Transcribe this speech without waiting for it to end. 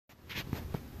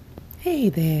Hey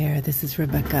there, this is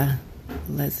Rebecca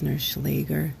Lesner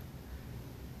Schlager.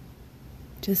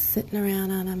 Just sitting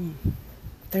around on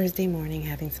a Thursday morning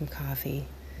having some coffee,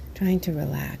 trying to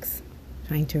relax,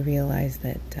 trying to realize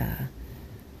that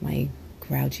my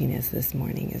grouchiness this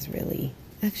morning is really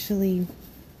actually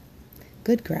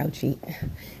good grouchy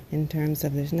in terms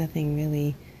of there's nothing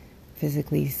really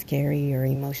physically scary or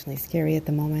emotionally scary at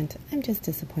the moment. I'm just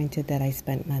disappointed that I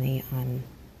spent money on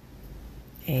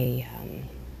a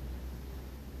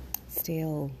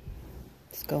stale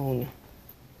scone.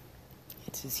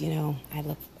 It's just,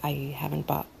 I haven't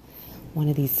bought one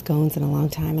of these scones in a long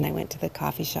time, and I went to the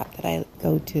coffee shop that I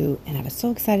go to, and I was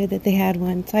so excited that they had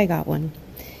one, so I got one.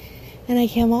 And I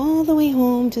came all the way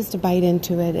home just to bite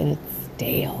into it, and it's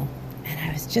stale. And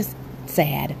I was just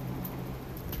sad.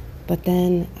 But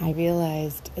then I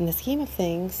realized, in the scheme of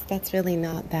things, that's really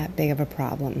not that big of a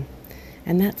problem.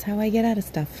 And that's how I get out of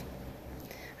stuff.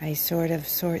 I sort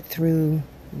through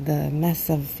the mess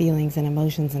of feelings and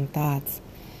emotions and thoughts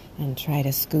and try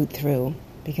to scoot through,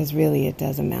 because really it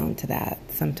does amount to that.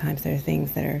 Sometimes there are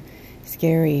things that are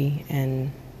scary and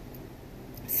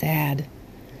sad,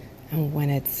 and when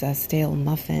it's a stale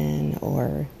muffin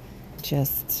or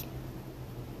just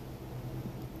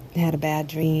had a bad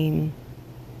dream,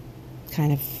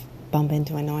 kind of bump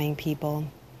into annoying people,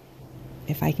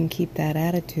 if I can keep that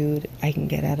attitude, I can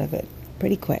get out of it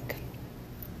pretty quick.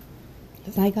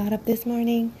 Because I got up this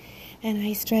morning and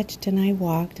I stretched and I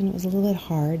walked, and it was a little bit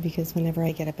hard because whenever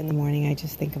I get up in the morning, I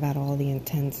just think about all the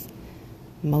intense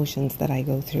emotions that I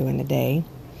go through in a day.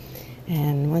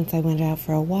 And once I went out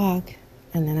for a walk,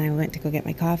 and then I went to go get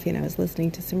my coffee, and I was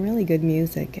listening to some really good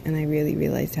music, and I really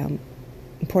realized how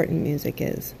important music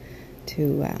is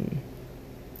to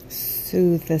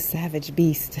soothe the savage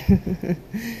beast.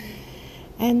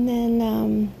 And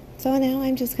then, so now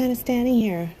I'm just kind of standing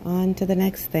here on to the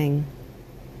next thing,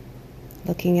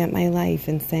 looking at my life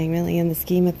and saying, really, in the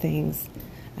scheme of things,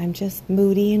 I'm just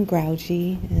moody and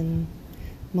grouchy, and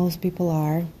most people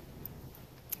are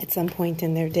at some point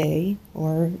in their day,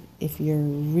 or if you're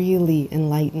really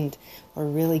enlightened or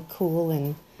really cool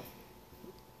and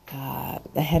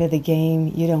ahead of the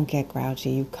game, you don't get grouchy.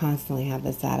 You constantly have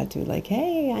this attitude like,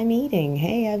 hey, I'm eating.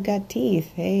 Hey, I've got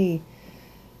teeth. Hey,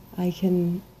 I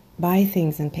can buy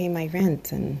things and pay my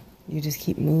rent. And you just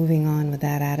keep moving on with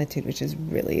that attitude, which is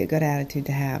really a good attitude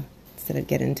to have instead of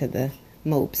get into the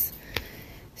mopes.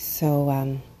 So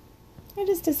I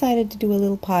just decided to do a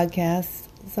little podcast,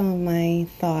 some of my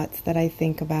thoughts that I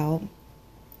think about.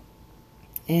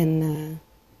 And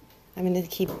I'm going to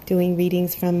keep doing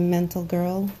readings from Mental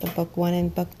Girl, the book 1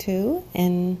 and book 2,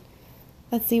 and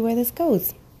let's see where this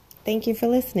goes. Thank you for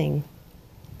listening.